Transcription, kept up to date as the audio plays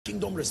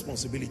kingdom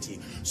responsibility.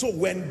 So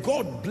when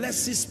God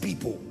blesses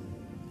people,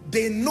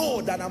 they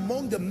know that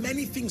among the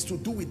many things to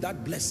do with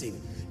that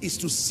blessing is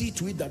to see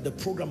to it that the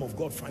program of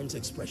God finds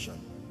expression.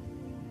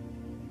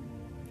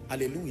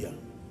 Hallelujah.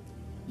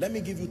 Let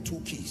me give you 2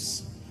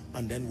 keys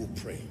and then we'll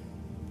pray.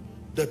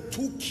 The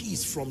 2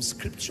 keys from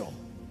scripture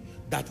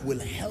that will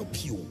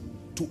help you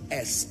to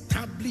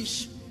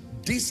establish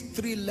these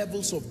 3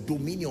 levels of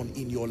dominion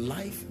in your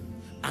life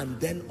and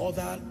then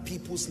other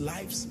people's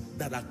lives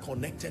that are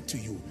connected to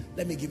you.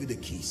 Let me give you the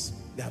keys.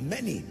 There are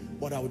many,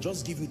 but I will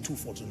just give you 2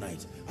 for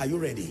tonight. Are you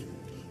ready?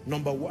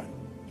 Number 1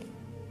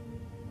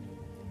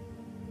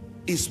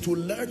 is to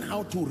learn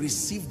how to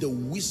receive the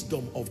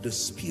wisdom of the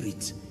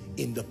Spirit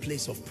in the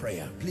place of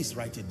prayer. Please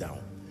write it down.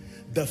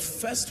 The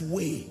first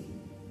way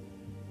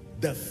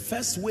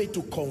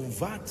to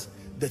convert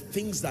the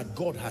things that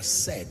God has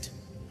said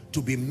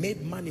to be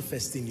made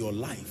manifest in your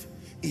life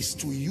is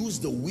to use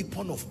the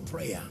weapon of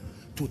prayer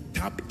to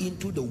tap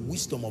into the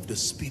wisdom of the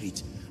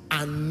Spirit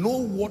and know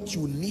what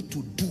you need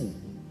to do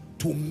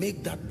to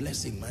make that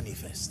blessing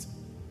manifest.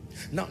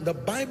 Now, the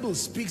Bible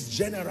speaks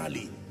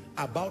generally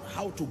about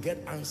how to get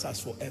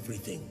answers for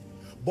everything,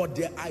 but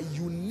there are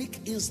unique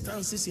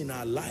instances in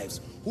our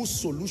lives whose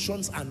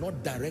solutions are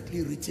not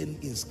directly written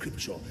in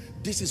scripture.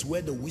 This is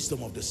where the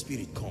wisdom of the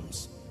Spirit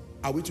comes.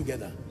 Are we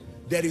together?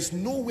 There is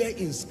nowhere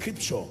in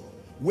scripture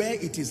where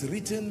it is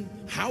written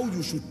how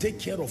you should take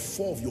care of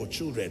 4 of your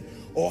children,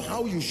 or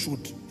how you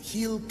should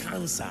heal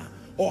cancer,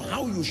 or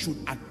how you should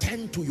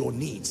attend to your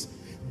needs.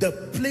 The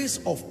place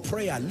of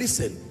prayer,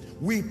 listen,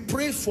 we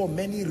pray for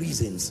many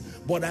reasons,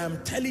 but I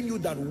am telling you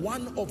that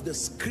one of the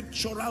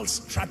scriptural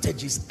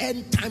strategies,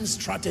 end time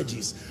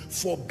strategies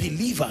for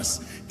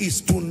believers,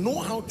 is to know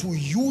how to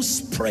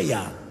use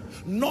prayer,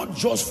 not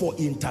just for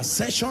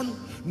intercession,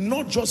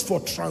 not just for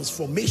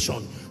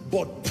transformation,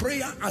 but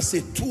prayer as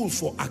a tool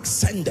for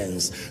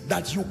ascendance,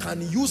 that you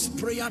can use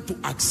prayer to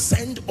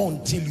ascend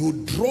until you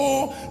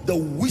draw the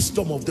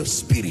wisdom of the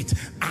Spirit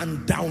and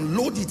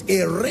download it,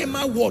 a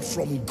rhema word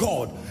from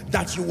God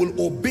that you will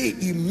obey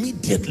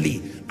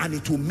immediately, and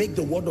it will make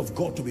the word of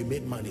God to be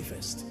made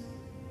manifest.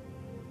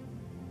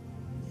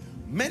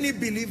 Many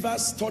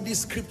believers study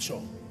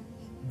scripture,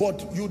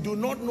 but you do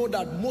not know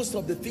that most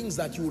of the things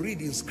that you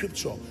read in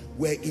scripture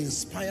were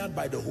inspired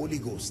by the Holy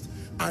Ghost,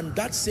 and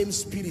that same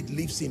Spirit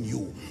lives in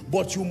you.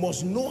 But you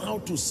must know how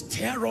to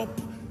stir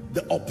up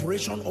the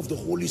operation of the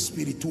Holy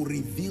Spirit to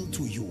reveal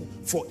to you.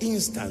 For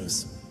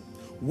instance,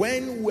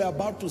 when we're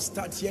about to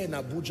start here in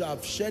Abuja,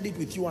 I've shared it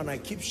with you and I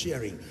keep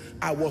sharing.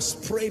 I was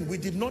praying. We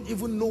did not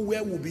even know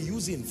where we'll be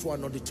using for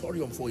an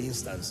auditorium, for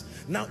instance.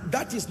 Now,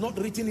 that is not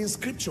written in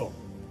scripture.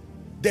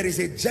 There is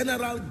a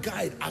general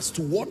guide as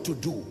to what to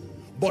do.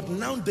 But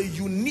now the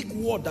unique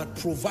word that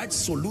provides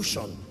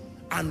solution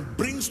and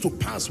brings to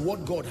pass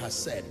what God has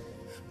said.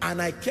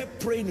 And I kept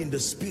praying in the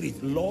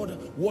Spirit, Lord,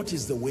 what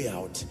is the way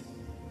out?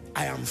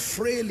 I am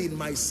frail in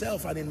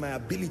myself and in my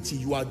ability.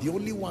 You are the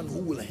only one who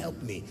will help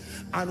me.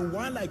 And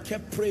while I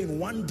kept praying,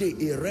 one day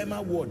a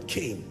rhema word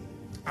came.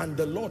 And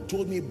the Lord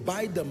told me,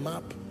 buy the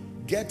map,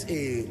 get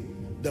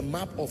the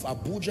map of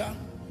Abuja,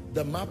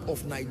 the map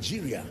of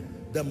Nigeria,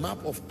 the map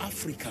of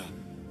Africa,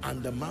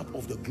 and the map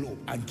of the globe,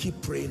 and keep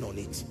praying on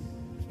it.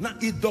 Now,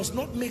 it does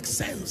not make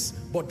sense,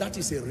 but that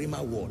is a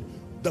rhema word.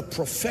 The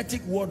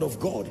prophetic word of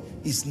God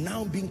is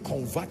now being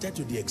converted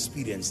to the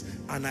experience.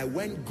 And I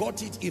went,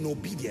 got it in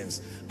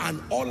obedience.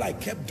 And all I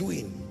kept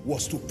doing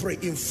was to pray.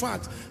 In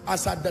fact,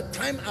 as at the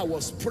time I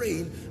was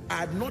praying, I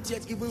had not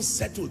yet even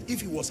settled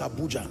if it was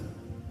Abuja.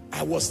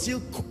 I was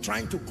still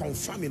trying to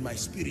confirm in my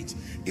spirit.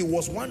 It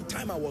was one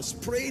time I was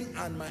praying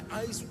and my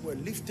eyes were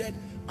lifted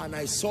and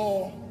I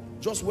saw,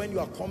 just when you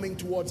are coming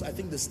towards, I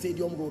think the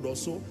Stadium Road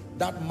also,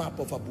 that map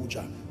of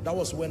Abuja. That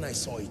was when I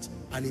saw it.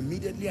 And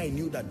immediately I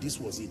knew that this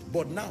was it.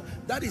 But now,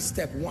 that is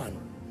step one.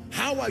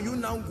 How are you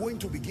now going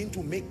to begin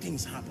to make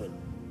things happen?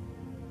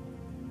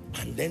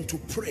 And then to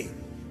pray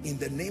in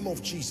the name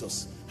of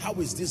Jesus. How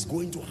is this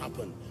going to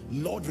happen?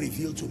 Lord,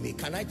 reveal to me.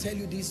 Can I tell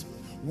you this?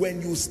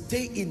 When you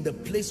stay in the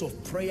place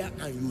of prayer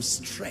and you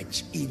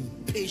stretch in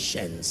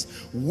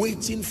patience,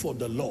 waiting for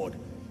the Lord,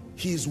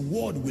 His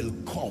word will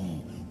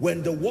come.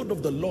 When the word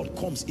of the Lord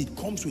comes, it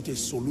comes with a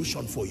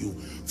solution for you.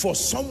 For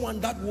someone,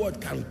 that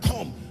word can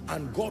come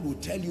and God will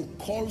tell you,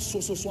 call so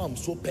and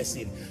so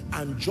person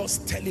and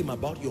just tell him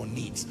about your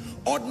needs.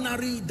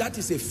 Ordinary, that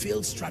is a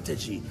failed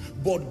strategy.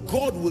 But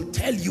God will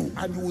tell you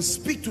and you will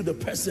speak to the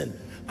person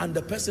and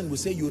the person will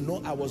say, you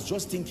know, I was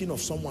just thinking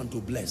of someone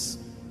to bless.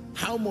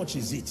 How much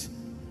is it?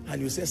 And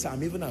you say, sir,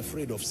 I'm even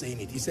afraid of saying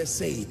it. He says,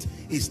 say it.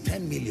 It's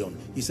 10 million.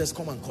 He says,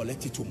 come and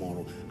collect it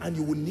tomorrow. And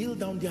you will kneel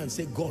down there and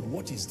say, God,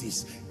 what is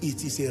this?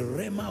 It is a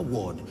rhema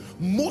word.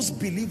 Most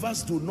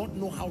believers do not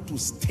know how to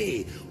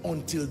stay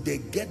until they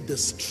get the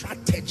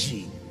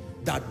strategy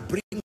that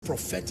brings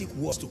prophetic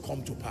words to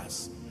come to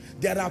pass.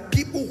 There are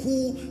people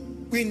who,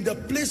 in the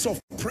place of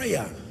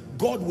prayer,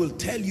 God will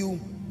tell you,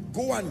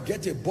 go and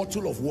get a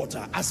bottle of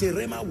water as a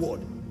rhema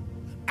word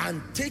and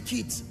take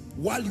it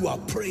while you are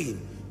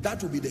praying.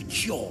 That will be the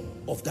cure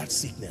of that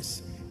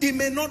sickness. It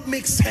may not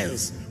make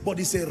sense, but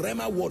it's a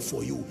rhema word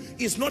for you.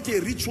 It's not a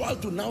ritual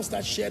to now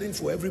start sharing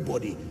for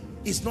everybody.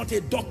 It's not a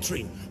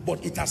doctrine,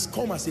 but it has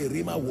come as a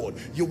rhema word.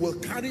 You will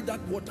carry that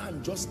water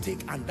and just take,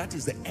 and that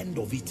is the end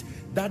of it.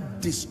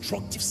 That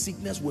destructive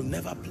sickness will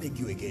never plague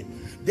you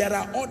again. There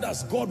are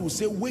others, God will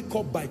say, wake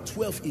up by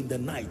 12 in the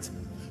night.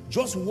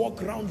 Just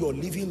walk around your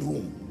living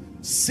room.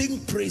 Sing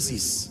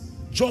praises.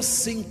 Just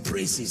sing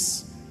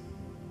praises.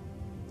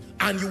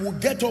 And you will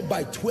get up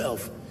by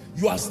 12.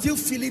 You are still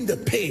feeling the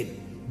pain.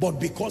 But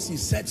because he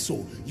said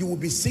so, you will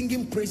be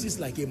singing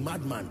praises like a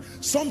madman.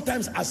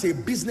 Sometimes as a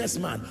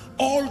businessman,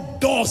 all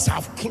doors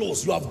have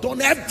closed. You have done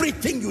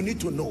everything you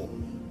need to know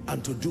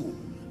and to do.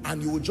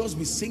 And you will just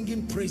be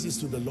singing praises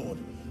to the Lord.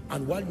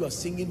 And while you are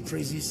singing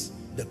praises,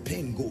 the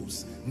pain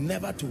goes,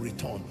 never to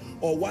return.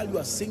 Or while you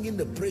are singing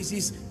the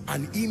praises,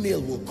 an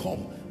email will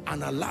come,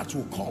 an alert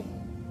will come.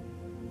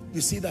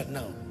 You see that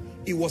now?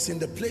 It was in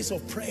the place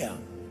of prayer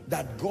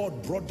that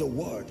God brought the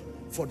word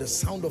for the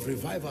sound of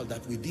revival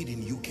that we did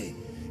in UK.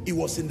 It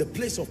was in the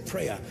place of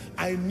prayer.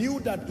 I knew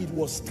that it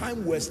was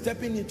time we're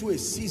stepping into a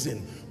season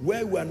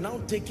where we're now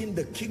taking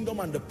the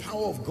kingdom and the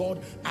power of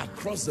God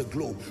across the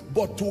globe.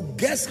 But to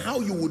guess how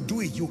you would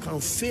do it, you can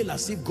fail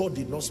as if God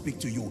did not speak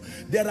to you.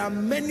 There are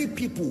many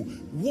people,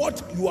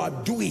 what you are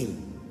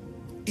doing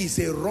is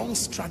a wrong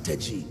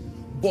strategy,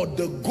 but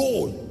the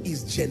goal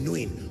is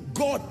genuine.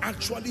 God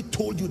actually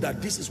told you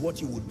that this is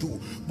what you would do,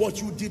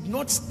 but you did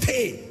not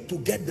stay to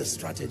get the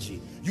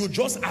strategy. You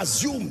just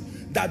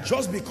assume that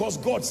just because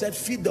God said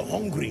feed the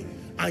hungry,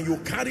 and you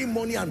carry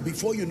money and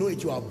before you know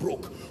it you are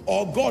broke,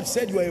 or God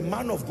said you are a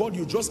man of God,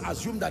 you just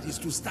assume that is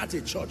to start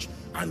a church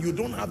and you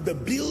don't have the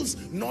bills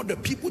nor the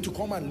people to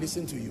come and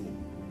listen to you.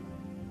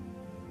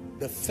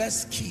 The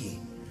first key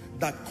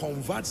that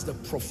converts the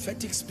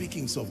prophetic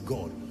speakings of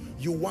God,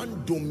 you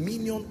want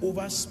dominion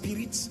over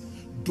spirits,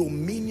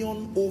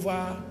 dominion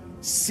over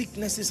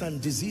sicknesses and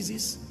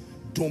diseases,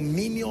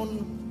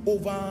 dominion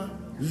over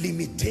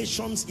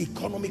limitations,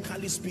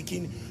 economically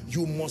speaking.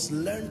 You must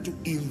learn to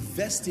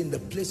invest in the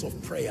place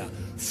of prayer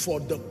for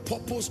the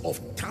purpose of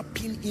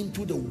tapping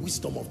into the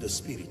wisdom of the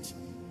Spirit.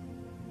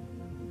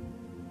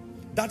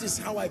 That is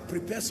how I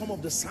prepare some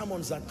of the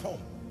sermons that come.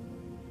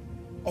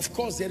 Of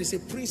course, there is a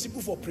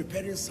principle for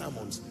preparing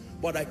sermons,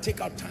 but I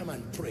take out time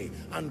and pray,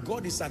 and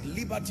God is at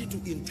liberty to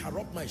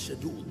interrupt my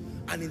schedule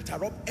and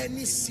interrupt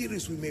any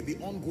series we may be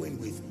ongoing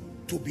with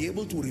to be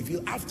able to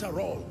reveal. After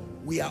all,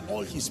 we are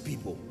all his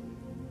people,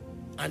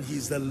 and he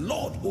is the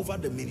Lord over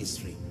the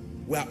ministry.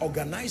 We are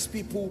organized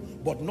people,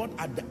 but not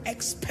at the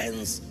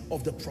expense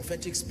of the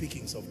prophetic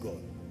speakings of God.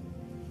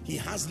 He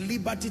has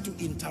liberty to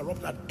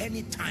interrupt at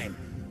any time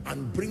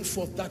and bring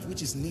forth that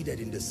which is needed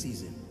in the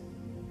season.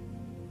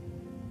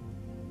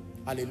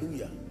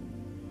 Hallelujah.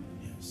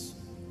 Yes.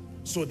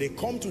 So they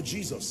come to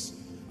Jesus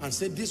and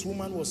said, this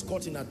woman was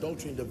caught in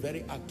adultery in the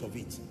very act of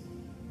it.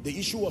 The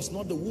issue was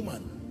not the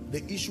woman.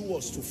 The issue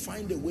was to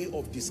find a way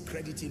of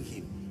discrediting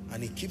him.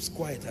 And he keeps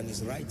quiet and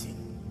is writing.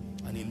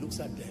 And he looks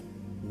at them.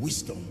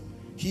 Wisdom.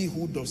 He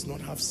who does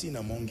not have sin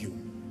among you,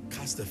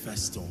 cast the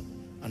first stone.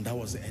 And that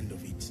was the end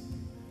of it.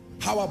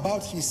 How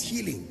about his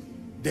healing?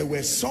 There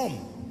were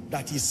some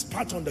that he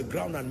spat on the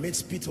ground and made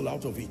spittle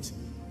out of it.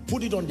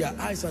 Put it on their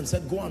eyes and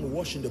said, go and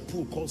wash in the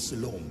pool called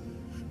Selman.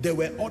 There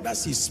were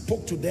others he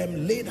spoke to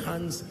them, laid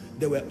hands.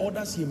 There were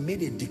others he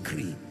made a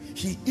decree.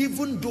 He,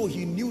 even though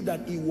he knew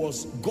that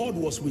God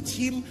was with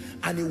him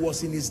and it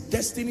was in his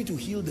destiny to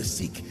heal the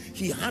sick,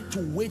 he had to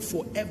wait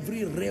for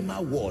every rhema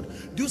word.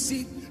 Do you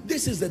see,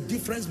 this is the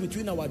difference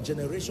between our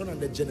generation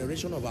and the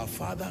generation of our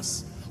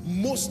fathers.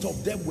 Most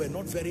of them were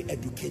not very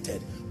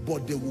educated,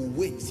 but they will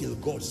wait till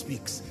God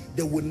speaks.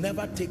 They will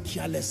never take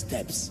careless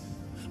steps.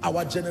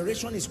 Our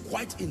generation is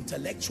quite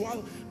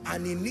intellectual,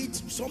 and in it,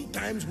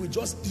 sometimes we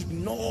just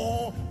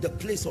ignore the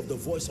place of the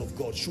voice of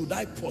God. Should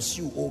I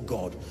pursue, oh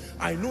God?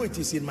 I know it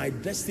is in my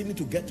destiny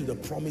to get to the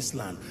promised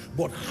land,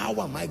 but how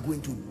am I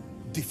going to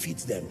defeat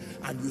them?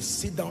 And you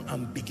sit down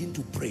and begin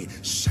to pray.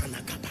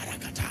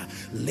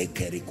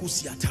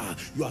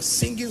 You are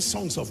singing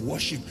songs of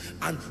worship,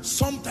 and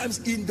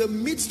sometimes in the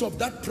midst of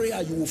that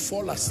prayer you will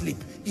fall asleep.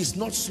 It's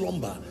not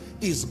slumber,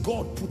 it's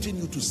God putting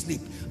you to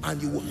sleep,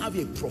 and you will have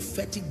a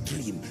prophetic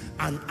dream,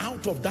 and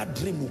out of that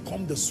dream will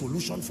come the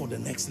solution for the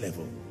next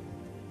level.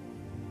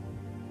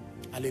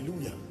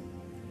 Hallelujah.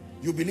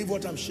 You believe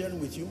what I'm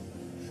sharing with you?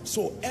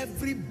 So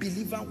every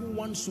believer who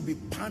wants to be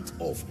part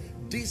of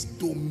this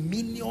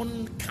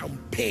dominion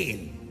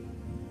campaign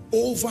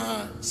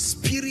over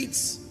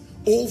spirits,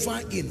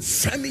 over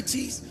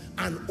infirmities,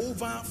 and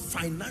over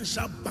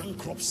financial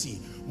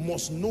bankruptcy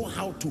must know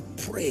how to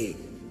pray,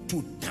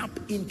 to tap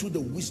into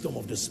the wisdom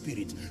of the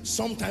Spirit.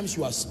 Sometimes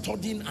you are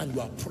studying and you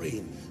are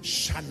praying,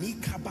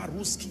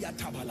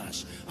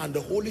 and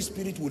the Holy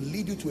Spirit will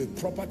lead you to a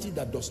property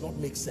that does not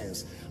make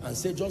sense and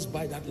say, just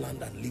buy that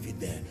land and leave it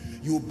there.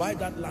 You buy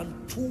that land,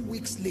 2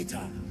 weeks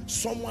later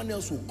someone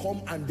else will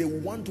come and they will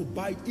want to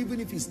buy it, even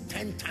if it's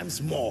 10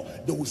 times more.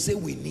 They will say,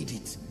 we need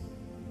it.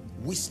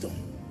 Wisdom.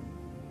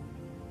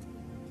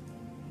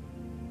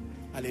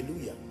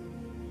 Hallelujah.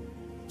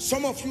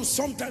 Some of you,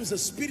 sometimes the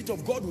Spirit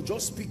of God will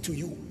just speak to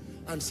you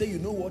and say, you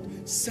know what,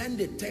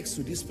 send a text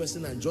to this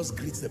person and just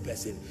greet the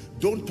person.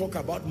 Don't talk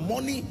about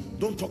money,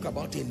 don't talk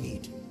about a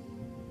need.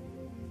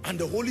 And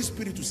the Holy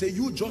Spirit will say,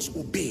 you just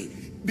obey,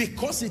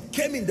 because it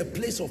came in the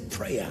place of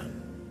prayer.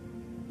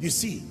 You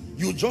see,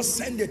 you just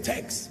send a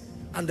text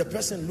and the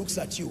person looks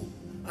at you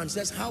and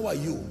says, how are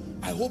you?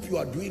 I hope you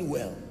are doing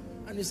well.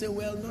 And you say,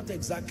 well, not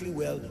exactly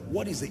well.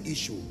 What is the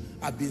issue?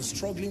 I've been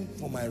struggling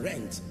for my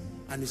rent.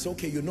 And it's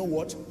okay, you know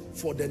what?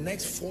 For the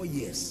next 4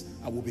 years,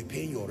 I will be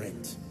paying your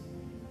rent.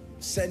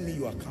 Send me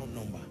your account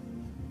number.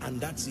 And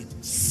that's it.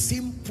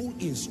 Simple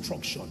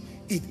instruction.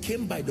 It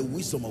came by the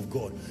wisdom of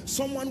God.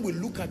 Someone will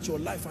look at your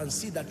life and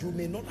see that you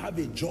may not have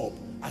a job,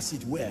 as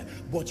it were,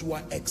 but you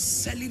are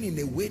excelling in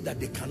a way that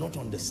they cannot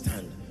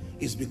understand.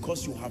 It's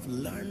because you have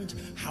learned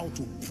how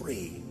to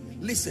pray.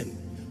 Listen,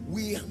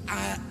 we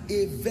are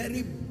a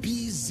very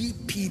busy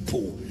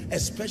people,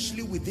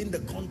 especially within the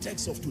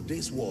context of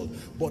today's world.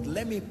 But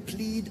let me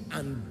plead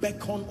and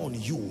beckon on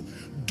you.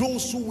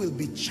 Those who will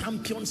be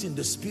champions in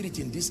the spirit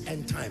in this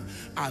end time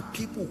are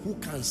people who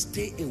can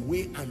stay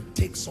away and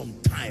take some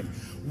time.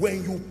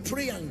 When you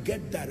pray and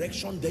get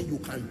direction, then you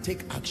can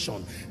take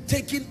action.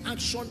 Taking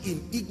action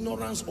in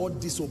ignorance or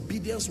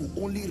disobedience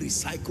will only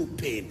recycle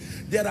pain.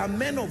 There are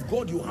men of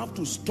God you have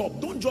to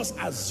stop. Don't just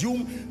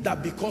assume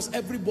that because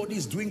everybody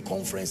is doing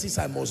conferences,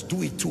 I must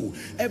do it too.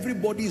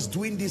 Everybody is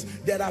doing this.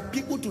 There are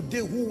people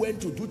today who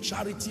went to do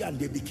charity and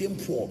they became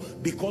poor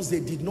because they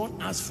did not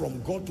ask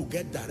from God to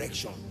get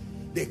direction.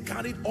 They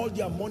carried all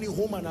their money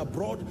home and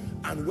abroad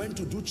and went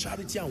to do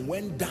charity and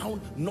went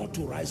down, not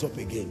to rise up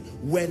again.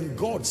 When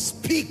God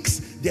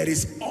speaks, there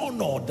is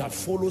honor that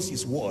follows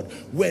his word.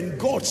 When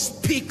God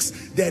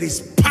speaks, there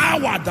is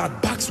power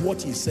that backs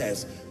what he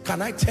says.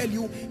 Can I tell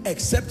you,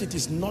 except it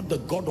is not the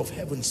God of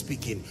heaven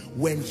speaking,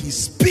 when he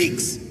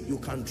speaks, you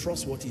can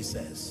trust what he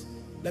says.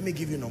 Let me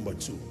give you number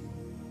 2.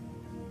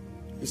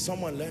 Is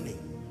someone learning?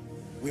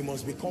 We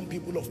must become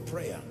people of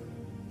prayer.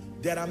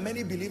 There are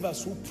many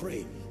believers who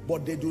pray,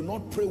 but they do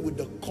not pray with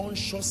the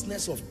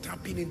consciousness of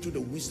tapping into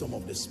the wisdom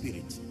of the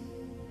Spirit.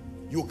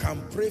 You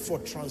can pray for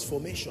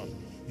transformation.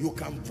 You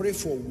can pray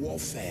for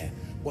warfare.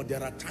 But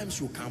there are times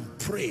you can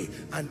pray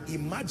and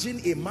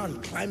imagine a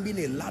man climbing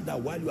a ladder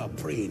while you are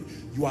praying.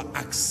 You are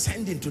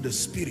ascending to the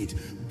Spirit,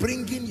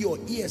 bringing your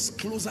ears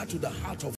closer to the heart of